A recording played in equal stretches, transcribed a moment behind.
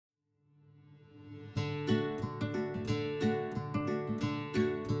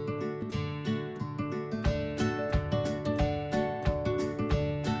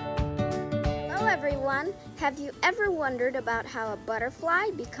everyone! Have you ever wondered about how a butterfly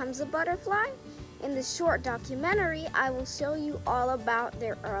becomes a butterfly? In this short documentary, I will show you all about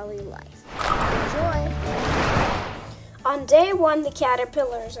their early life. Enjoy! On day 1, the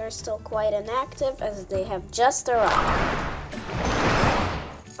caterpillars are still quite inactive as they have just arrived.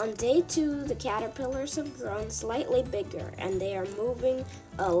 On day 2, the caterpillars have grown slightly bigger and they are moving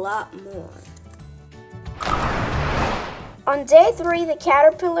a lot more. On day 3, the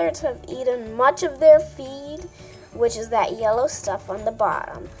caterpillars have eaten much of their feed, which is that yellow stuff on the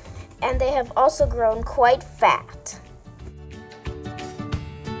bottom, and they have also grown quite fat.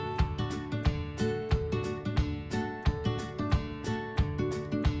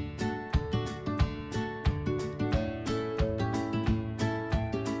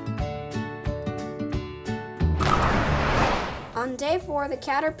 On day 4, the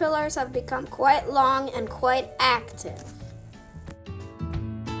caterpillars have become quite long and quite active.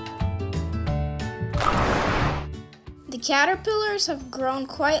 The caterpillars have grown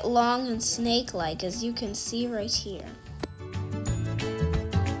quite long and snake-like, as you can see right here.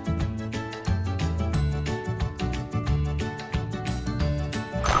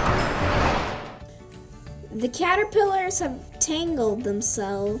 The caterpillars have tangled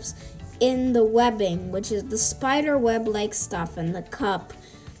themselves in the webbing, which is the spider web-like stuff in the cup.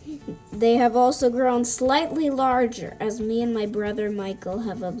 They have also grown slightly larger, as me and my brother Michael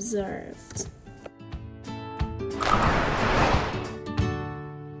have observed.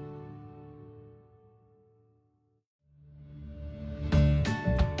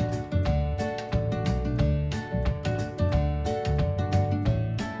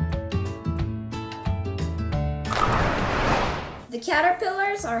 The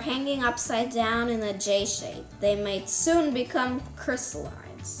caterpillars are hanging upside down in a J shape. They may soon become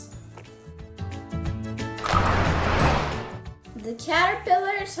chrysalides. The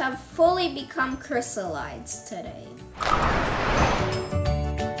caterpillars have fully become chrysalides today.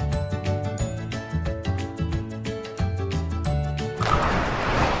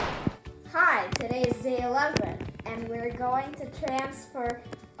 Hi, today is day 11, and we're going to transfer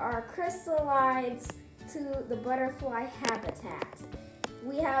our chrysalides to the butterfly habitat.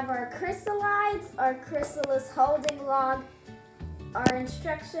 We have our chrysalides, our chrysalis holding log, our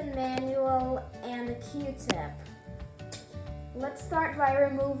instruction manual, and a Q-tip. Let's start by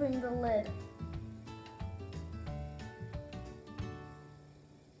removing the lid.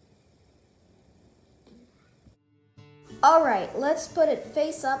 Alright, let's put it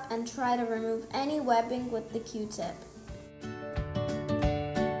face up and try to remove any webbing with the Q-tip.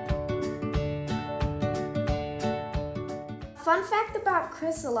 Fun fact about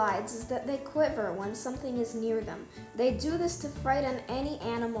chrysalides is that they quiver when something is near them. They do this to frighten any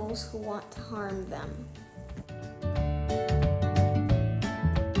animals who want to harm them.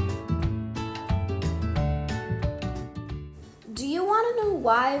 Do you want to know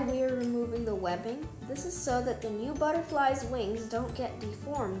why we are removing the webbing? This is so that the new butterfly's wings don't get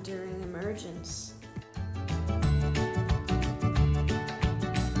deformed during emergence.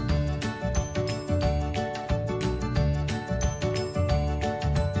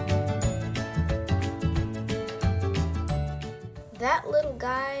 That little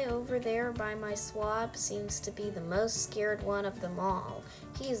guy over there by my swab seems to be the most scared one of them all.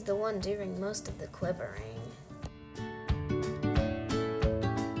 He's the one doing most of the quivering.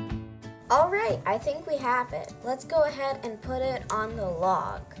 Alright, I think we have it. Let's go ahead and put it on the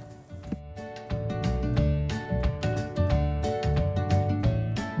log.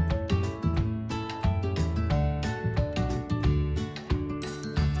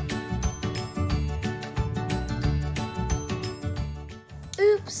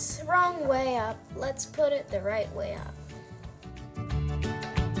 Oops, wrong way up. Let's put it the right way up.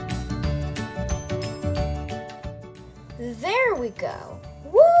 There we go.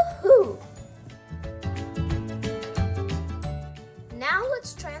 Woohoo! Now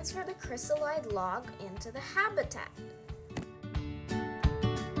let's transfer the chrysalide log into the habitat.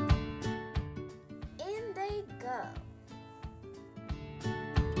 In they go.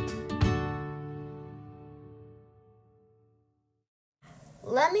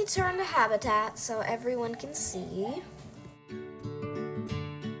 Let me turn the habitat so everyone can see.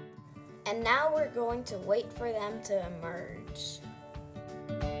 And now we're going to wait for them to emerge.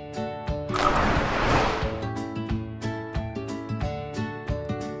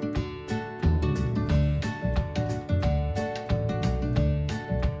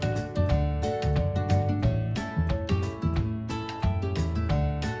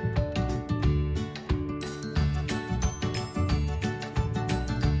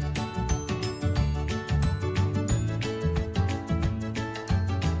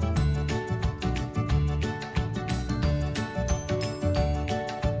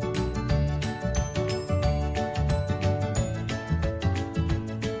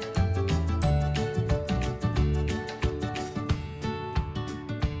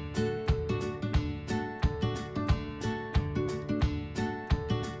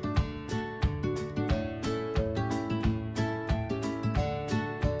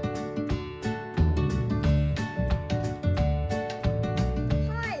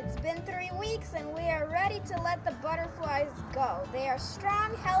 go. They are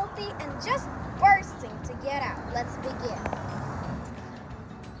strong, healthy, and just bursting to get out. Let's begin.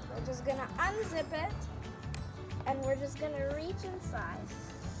 We're just gonna unzip it, and we're just gonna reach inside.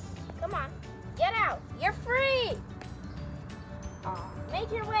 Come on, get out. You're free. Aw,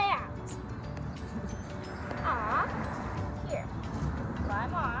 make your way out. Aw, here,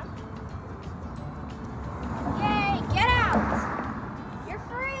 climb on. Yay, get out. You're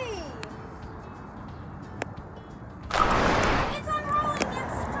free. It's unrolling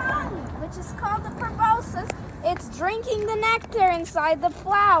its tongue, which is called the proboscis. It's drinking the nectar inside the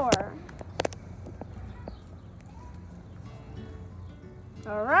flower.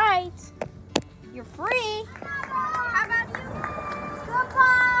 All right, you're free. How about you?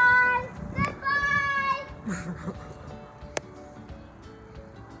 Goodbye. Goodbye.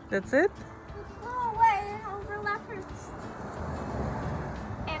 That's it? It flew away over leopards.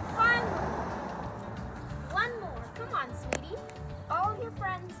 And finally, one more. Come on, sweetie. All your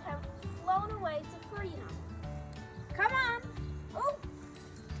friends have flown away to freedom. Come on. Oh,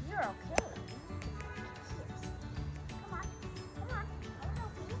 you're okay. Come on. Come on. I'll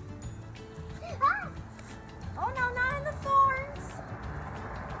help you. Ah! Oh no, not in the thorns.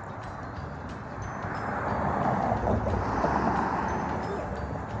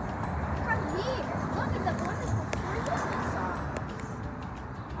 Come here. Look at the wonderful creatures.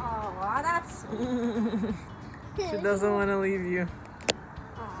 Oh, that's sweet. She doesn't want to leave you.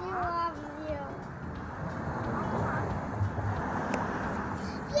 She loves you.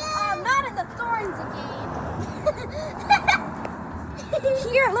 Oh, not in the thorns again.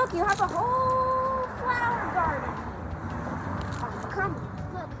 Here, look, you have a whole flower garden. Oh, come on,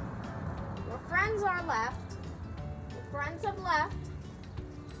 look. Your friends are left. Your friends have left.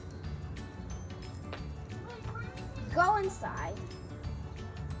 Go inside.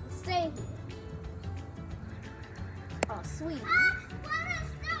 Stay here. Oh, sweetie.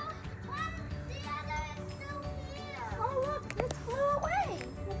 Oh, look, it flew away.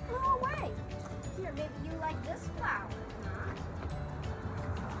 It flew away. Here, maybe you like this flower. Huh?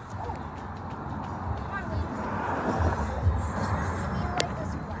 Oh. Come on, Weeds. Maybe you like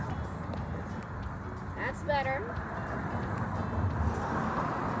this flower. That's better.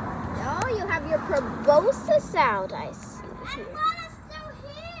 Oh, you have your proboscis out, I see. Here.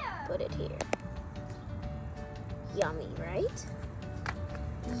 Put it here. Yummy, right?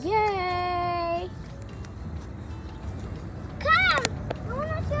 Yay! Come! I want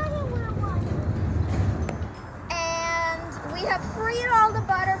to show you one. And we have freed all the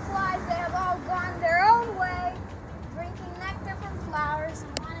butterflies. They have all gone their own way, drinking nectar from flowers,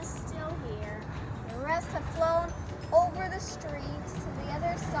 and one is still here. The rest have flown over the street to the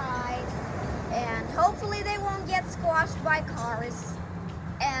other side, and hopefully they won't get squashed by cars.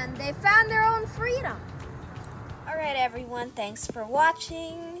 And they found their own freedom. Alright everyone, thanks for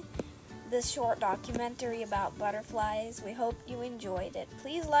watching this short documentary about butterflies. We hope you enjoyed it.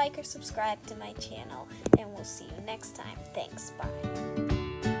 Please like or subscribe to my channel, and we'll see you next time. Thanks, bye.